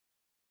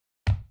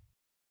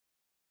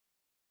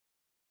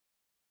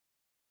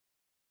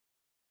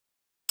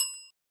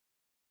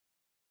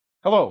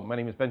Hello, my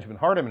name is Benjamin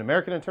Hart. I'm an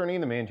American attorney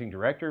and the Managing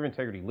Director of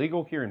Integrity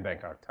Legal here in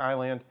Bangkok,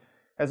 Thailand.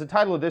 As the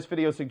title of this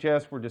video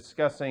suggests, we're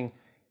discussing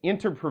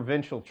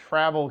inter-provincial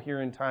travel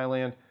here in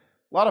Thailand.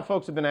 A lot of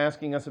folks have been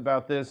asking us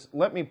about this.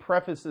 Let me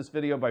preface this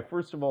video by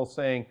first of all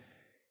saying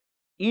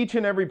each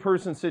and every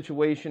person's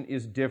situation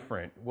is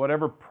different.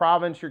 Whatever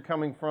province you're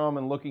coming from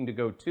and looking to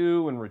go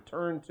to and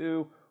return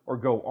to or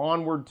go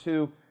onward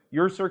to,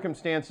 your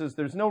circumstances,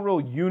 there's no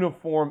real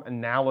uniform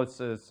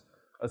analysis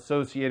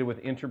associated with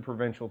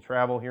inter-provincial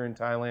travel here in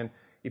Thailand.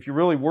 If you're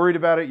really worried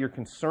about it, you're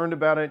concerned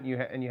about it,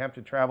 and you have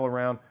to travel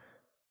around,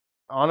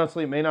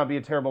 honestly, it may not be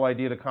a terrible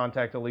idea to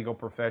contact a legal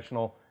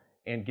professional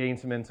and gain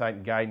some insight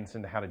and guidance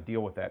into how to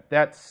deal with that.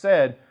 That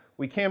said,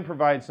 we can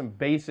provide some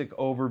basic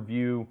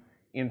overview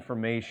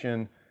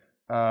information.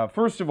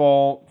 First of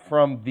all,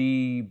 from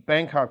the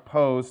Bangkok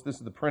Post, this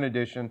is the print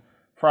edition,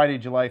 Friday,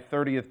 July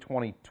 30th,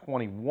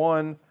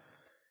 2021.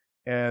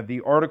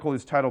 The article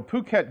is titled,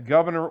 Phuket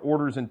Governor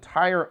Orders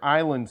Entire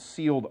Island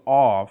Sealed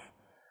Off.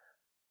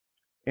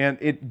 And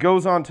it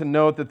goes on to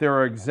note that there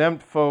are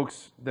exempt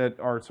folks that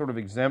are sort of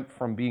exempt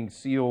from being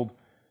sealed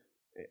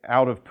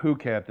out of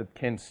Phuket that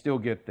can still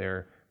get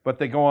there. But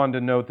they go on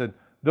to note that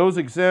those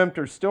exempt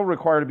are still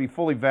required to be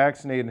fully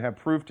vaccinated and have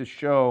proof to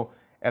show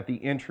at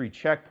the entry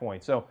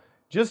checkpoint. So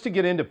just to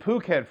get into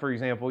Phuket, for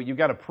example, you've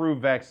got to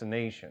prove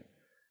vaccination.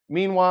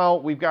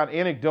 Meanwhile, we've got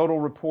anecdotal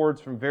reports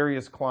from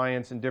various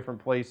clients in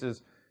different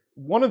places.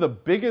 One of the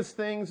biggest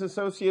things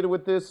associated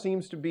with this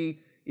seems to be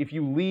if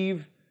you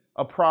leave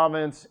a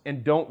province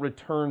and don't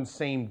return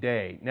same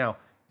day. Now,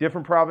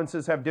 different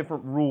provinces have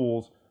different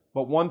rules,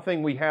 but one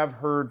thing we have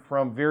heard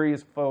from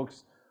various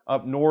folks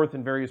up north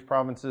in various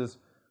provinces,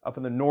 up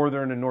in the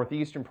northern and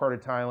northeastern part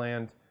of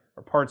Thailand,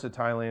 or parts of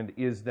Thailand,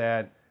 is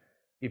that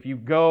if you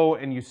go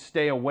and you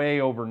stay away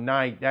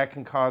overnight, that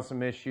can cause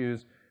some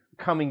issues.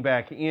 Coming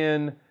back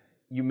in,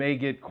 you may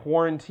get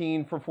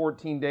quarantined for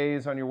 14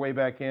 days on your way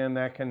back in.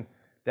 That can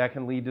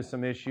lead to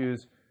some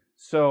issues.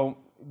 So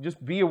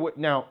just be aware.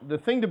 Now, the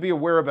thing to be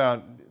aware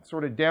about,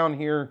 sort of down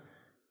here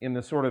in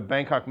the sort of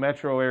Bangkok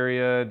metro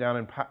area, down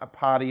in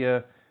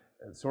Pattaya,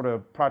 sort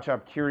of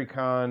Prachap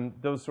Kirikan,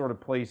 those sort of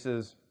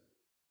places,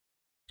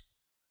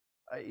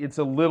 it's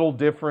a little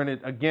different.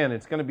 Again,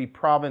 it's going to be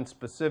province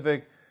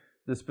specific.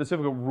 The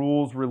specific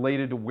rules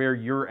related to where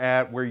you're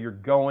at, where you're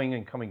going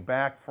and coming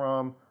back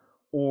from,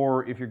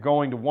 or if you're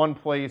going to one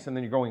place and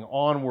then you're going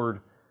onward,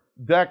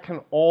 that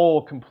can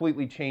all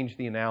completely change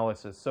the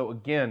analysis. So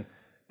again,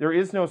 there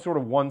is no sort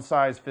of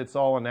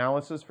one-size-fits-all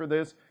analysis for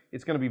this.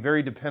 It's going to be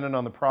very dependent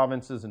on the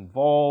provinces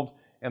involved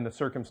and the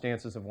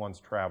circumstances of one's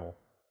travel.